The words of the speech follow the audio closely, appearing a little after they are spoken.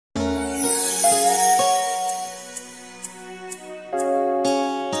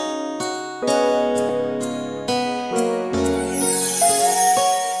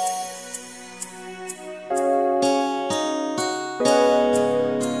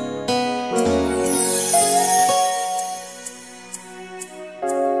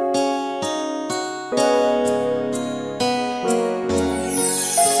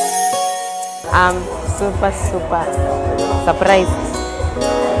super surprised.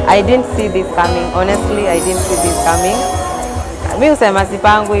 I didn't see this coming. Honestly, I didn't see this coming. Mi husema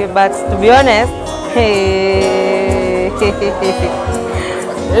sipangwi, but to be honest,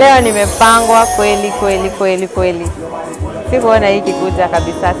 leo nimepangwa kweli. Sikuona hiki kuja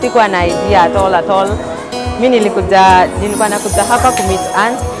kabisa. Sikuwa na idea at all. Mimi nilikuwa nakuja hapa ku meet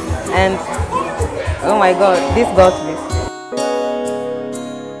Ann, and oh my god, this got me.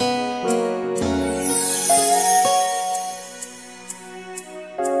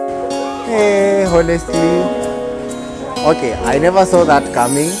 Hey, honestly, okay, I never saw that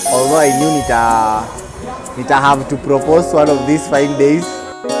coming, although I knew Nita have to propose one of these fine days.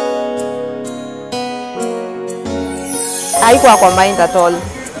 Haikuwa kwa mind at all.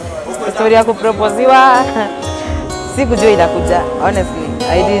 Story ya kuproposiwa sikujua itakuja. Honestly,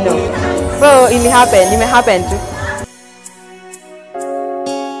 I didn't know. So it happened too.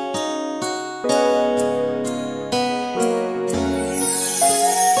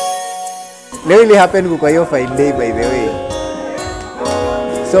 Leo ili happen kwa hiyo fine day, by the way.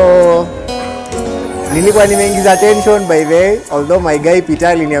 So nilikuwa nimeingiza tension, by the way, although my guy Peter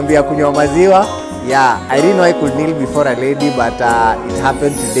aliniambia kunywa maziwa. Yeah, I didn't know I could kneel before a lady, but it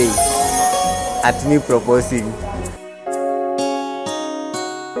happened today at me proposing.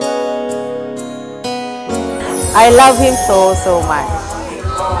 I love him so much.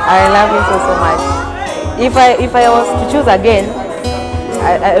 I love him so much. If I was to choose again,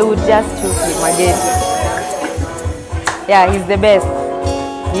 I would just choose him again. Yeah, he's the best.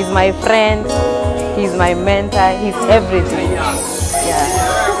 He's my friend. He's my mentor. He's everything. Yeah.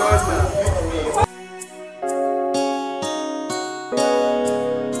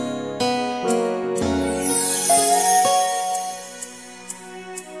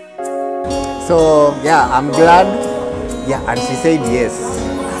 So yeah, I'm glad. Yeah, and she said yes.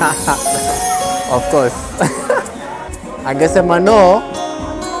 Of course. Angesema no,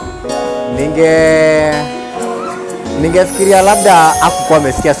 ningefikiria labda hakukuwa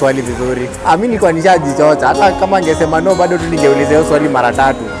amesikia swali vizuri. Mimi nilikuwa nishajichocha. Hata kama angesema no, bado tu ningeuliza hiyo swali mara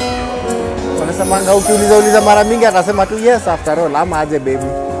 3. Wanasemanga ukiuliza mara mingi atasema tu yes after all, ama aje baby.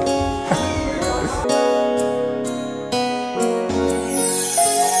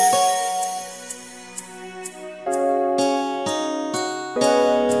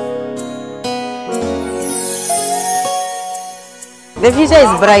 The future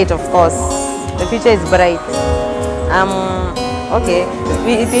is bright, of course. The future is bright. Okay.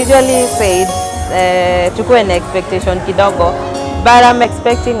 It usually said tukue an expectation kidogo, but I'm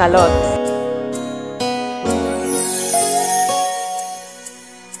expecting a lot.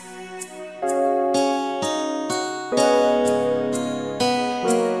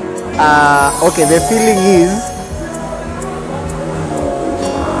 Okay, the feeling is,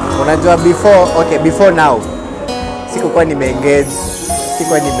 unajua before now, sikuwa nime-engage,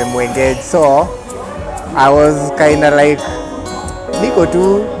 sikuwa nimemwengage, so I was kind of like, niko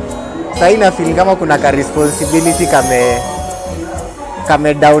tu, sahi na feel kama kuna ka responsibility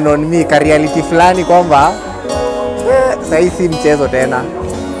kame down on me, ka reality fulani kwamba, sahi si mchezo tena.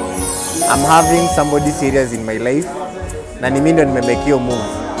 I'm having somebody serious in my life, na ni mimi ndo nimemake hiyo move.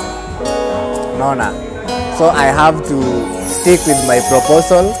 Unaona? So I have to stick with my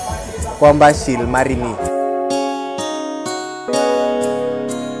proposal kwamba she'll marry me.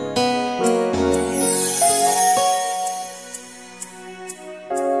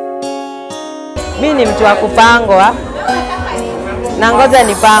 Mimi ni mtu wa kupangwa, na ngoja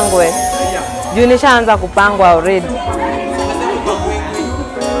nipangwe. Juu nishaanza kupangwa already.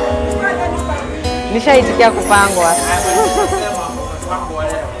 Nishaitikia kupangwa.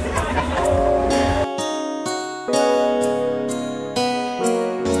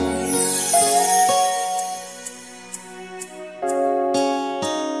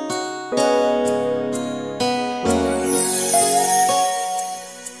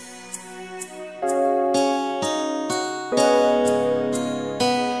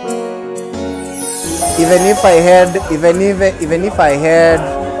 Even if I had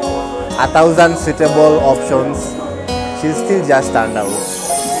 1,000 suitable options, she'll still just stand out.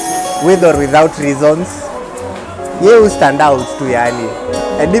 With or without reasons, ye will stand out tu yani.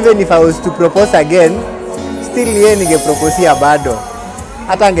 And even if I was to propose again, still ye ningeproposia bado.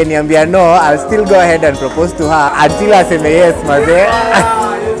 Hata angeniambia no, I'll still go ahead and propose to her until aseme yes maze.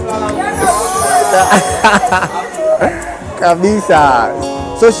 Kabisa.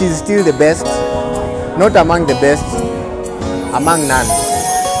 So she's still the best. Not among the best, among none.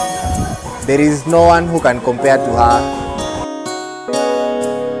 There is no one who can compare to her.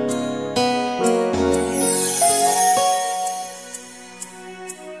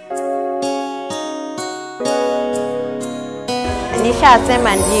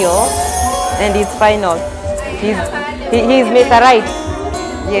 asema ndio and it's final. He's made a right.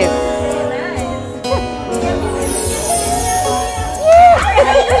 Yes.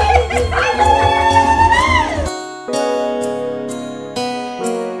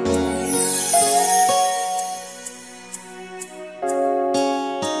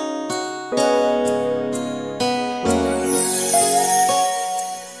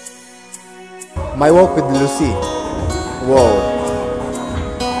 My walk with Lucy. Whoa.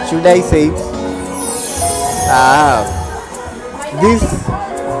 Should I say it?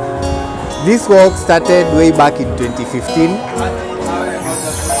 This walk started way back in 2015.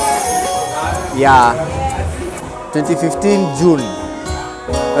 Yeah. 2015 June.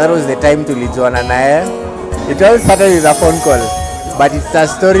 That was the time tulijuana naye. It all started with a phone call, but it's a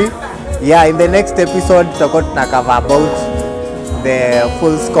story. Yeah, in the next episode tutakuwa tunakava about the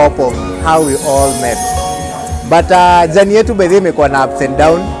full scope of how we all met. But journey yetu by the way imekuwa na ups and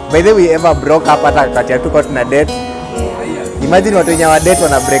down. By the way, we ever broke up hata wakati hatuko tuna date. Imagine watu wenye wa date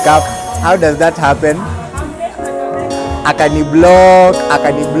wana break up. How does that happen? Akani block.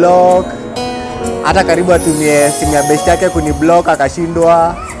 Hata karibu atumie simu ya best yake kuni block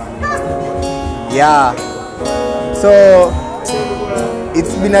akashindwa. Yeah. So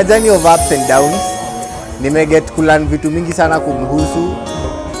it's been a journey of ups and downs. Nimeget kulearn vitu mingi sana kumhusu.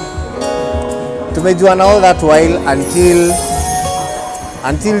 Tumejuana all that while until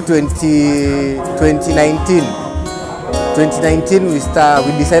 2019. 2019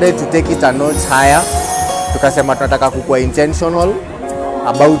 we decided to take it a notch higher. Tukasema tunataka kukuwa intentional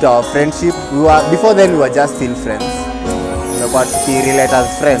about our friendship. Before then we were just still friends. Tumekuwa tukirelate as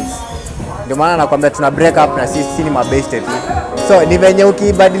friends. Ndio maana nakwambia tuna break up na sisi ni mabeste tu. So ni venye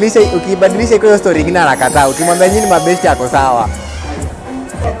ukibadilisha hiyo story nyingine anakataa. Ukimwambia nyinyi mabeste yako sawa.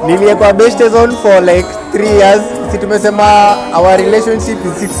 Nilikuwa best zone for like 3 years. Si tumesema our relationship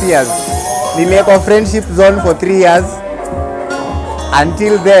is 6 years. Nilikuwa friendship zone for 3 years.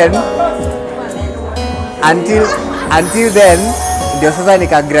 Until then ndio sasa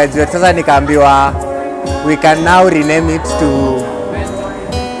nika graduate. Sasa nikaambiwa we can now rename it to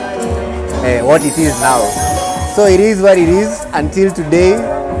what it is now. So it is what it is until today.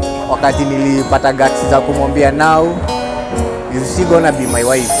 Wakati nilipata guts za kumwambia now is she gonna be my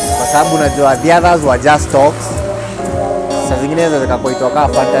wife, kwa sababu najua the others were just talks. Sasa zingine zikakoitoka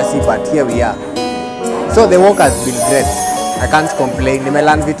fantasy, but here we are. So the work has been great. I can't complain.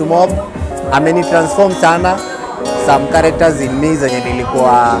 Nimelearn vitu mob. Ameni transform sana. Some characters in me zenye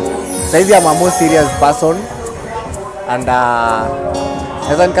nilikuwa saizi I'm a more serious person, and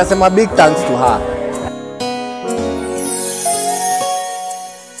naweza nikasema big thanks to her.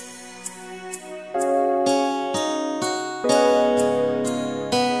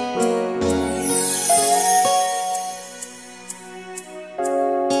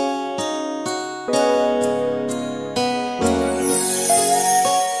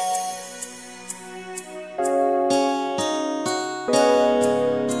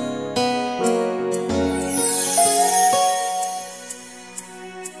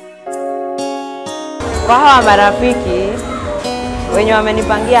 Kwa hawa marafiki wenye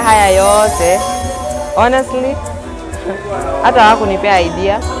wamenipangia haya yote, honestly hata hawakunipea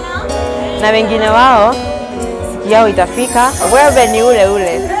idea, na wengine wao siku yao itafika, wewe ni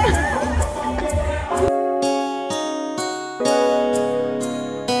ule.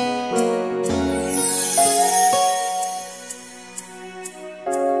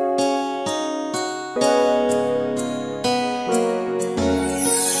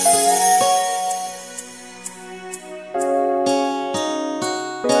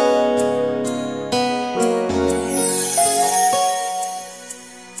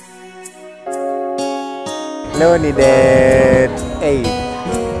 Leo ni date 8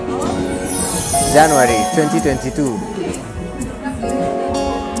 January 2022.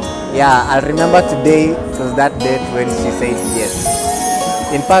 Yeah, I'll remember today because that date when she said yes.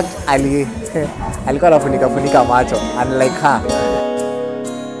 In fact, alikuwa anafunika macho, unlike her.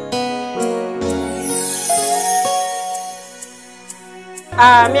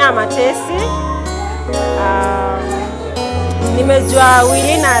 Mimi Amatesi. Nimejua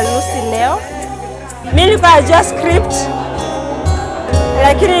Willy na Lucy leo. Mimi nilikuwa najua script,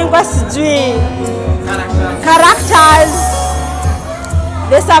 lakini nilikuwa sijui characters.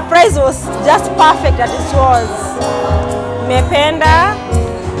 The surprise was just perfect as it was. Nimependa,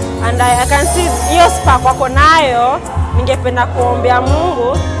 and I can see hiyo spark wako nayo. Ningependa kuombea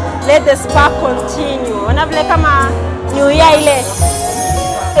Mungu, let the spark continue. Ona vile kama new year ile.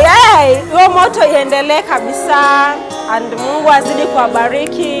 Hiyo moto iendelee kabisa, and Mungu azidi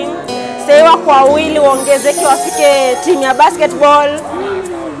kuwabariki. Sasa wako wawili waongezeke wafike timu ya basketball.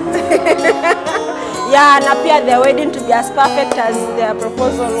 Yeah, na pia their wedding to be as perfect as their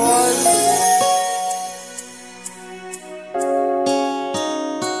proposal was.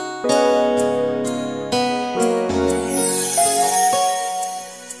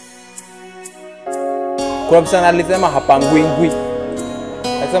 Kuna msana alisema hapangwingwi.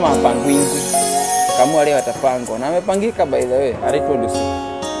 Alisema hapangwingwi. Kama wale watapangwa. Na amepangika by the way. Alitwa Lucy.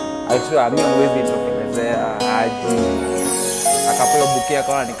 Alisema mimi mwezi nitokelezea aji. Akapewa bukia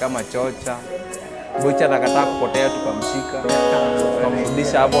akaona ni kama chocha. Bocha akataka kupotea tukamshika.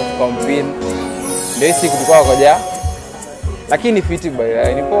 Tukamrudisha hapo tukampin. Ndio siku tulikuwa koja. Lakini fiti by the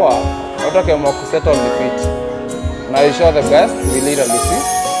way. Ni poa. Watu wakiamua kusettle ni fiti. Na we show the best. We literally see.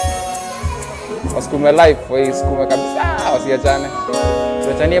 Wasikume life, wasikume kabisa, wasiachane.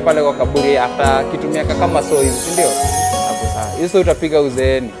 Tuachanie pale kwa kaburi after kitu miaka kama so hivi, si ndio? Hapo sawa. Hiyo story utapiga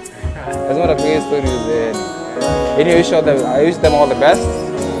uzeeni. Lazima utapiga hiyo story uzeeni. Anyway, I wish them all the best.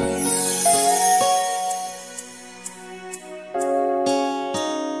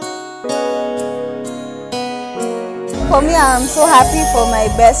 For me, I'm so happy for my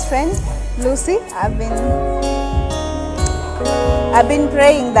best friend, Lucy. I've been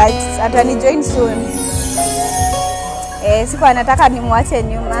praying that atani join soon. Sikuwa nataka nimwache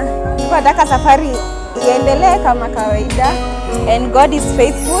nyuma. Sikuwa nataka safari iendelee kama kawaida. And God is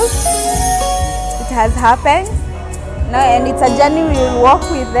faithful. It has happened. No, and it's a journey we will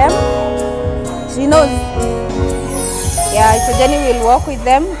walk with them. She knows. Yeah, it's a journey we will walk with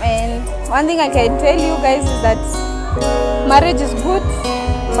them. And one thing I can tell you guys is that marriage is good.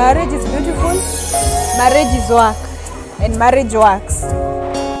 Marriage is beautiful. Marriage is work. And marriage works.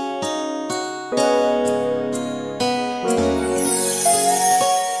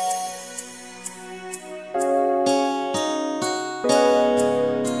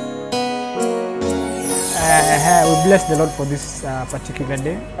 We bless the Lord for this particular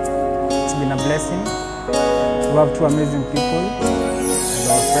day. It's been a blessing. We have two amazing people and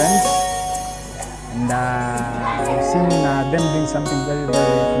our friends. And we've seen them doing something very,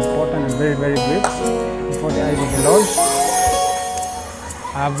 very important and very, very great before the eyes of the Lord.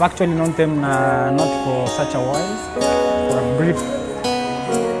 I've actually known them not for such a while, for a brief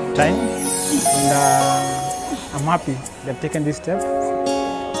time. And I'm happy they've taken this step.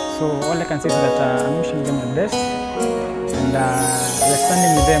 So all I can say is that I'm wishing them the best. And we're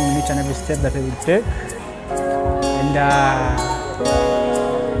standing with them in each and every step that they will take. And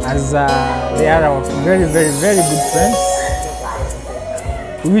as they are our very, very, very good friends,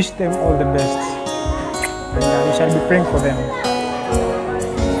 we wish them all the best. And we shall be praying for them.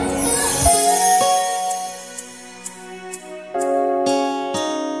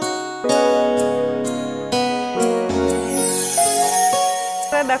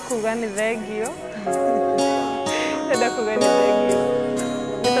 Sada kugani thegio. Sada kugani thegio.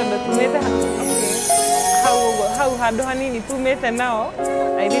 Nitondo tumete how hado hanini tumete nao.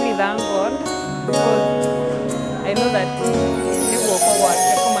 I really thank God because I know that niko kwa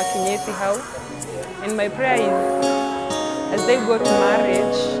kama kinyeti how. And my prayer is as they go to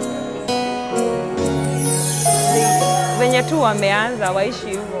marriage, venye tu wameanza waishi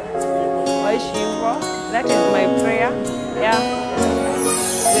hivyo. Waishi hivyo. That is my prayer. Yeah.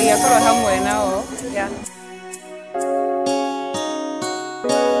 Ningekuwa hamwe nao. Yeah.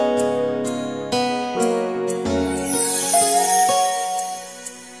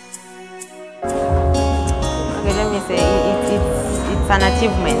 Okay, let me say it's an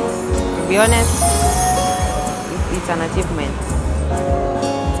achievement. To be honest, it's an achievement.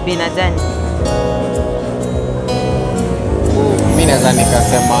 It's been a journey. Mimi naweza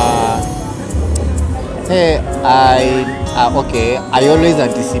nikasema okay, I always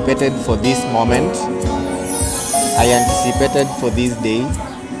anticipated for this moment. I anticipated for this day.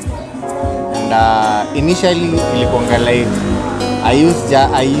 And initially, like, I used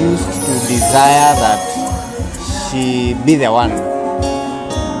to desire that she be the one.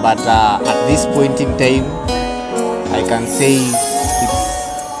 But at this point in time, I can say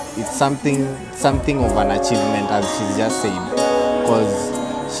it's something of an achievement, as she's just said, because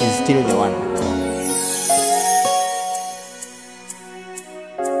she's still the one.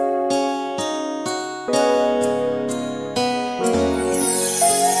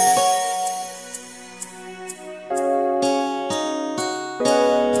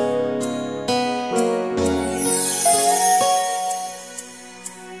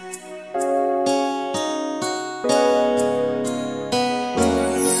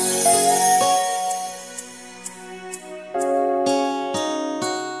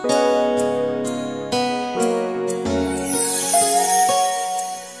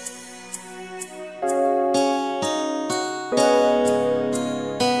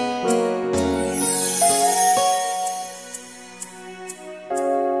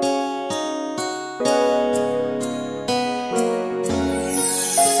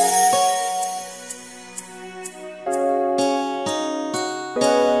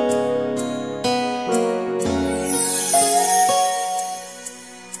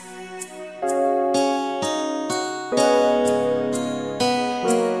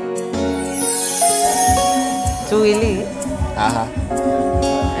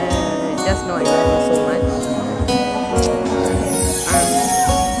 just know I love you so much.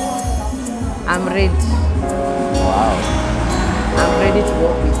 I'm ready. Wow. I'm ready to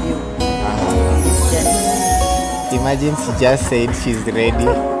walk with you on this journey. Imagine she just said she's ready.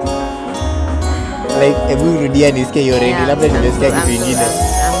 Like, ebu rudia nisikie you're ready. Labda nimesikia kitu ingine.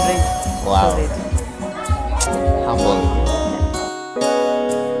 I'm ready. Wow. So ready. Humble.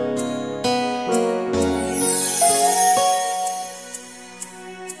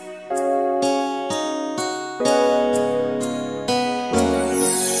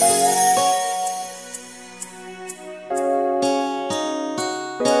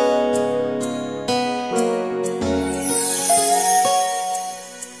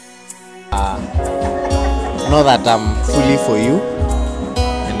 Know that I'm fully for you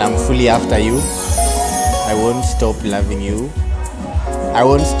and I'm fully after you. I won't stop loving you. I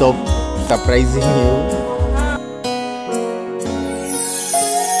won't stop surprising you.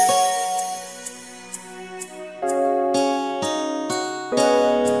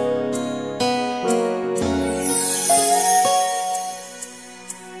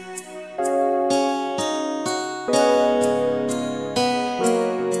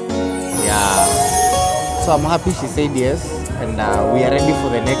 So I'm happy she said yes, and we are ready for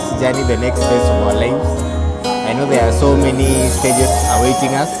the next journey, the next phase of our lives. I know there are so many stages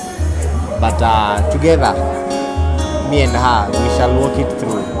awaiting us, but together, me and her, we shall walk it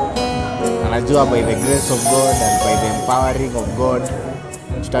through. And najua by the grace of God and by the empowering of God,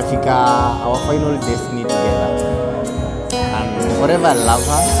 tutafika our final destiny together. And forever I love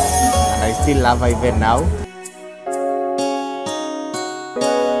her, and I still love her even now.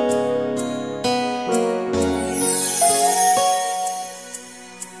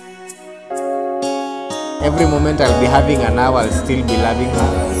 Every moment I'll be having her now, I'll still be loving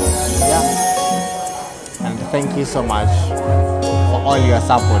her. Yeah. And thank you so much for all your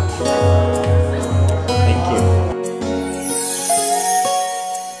support.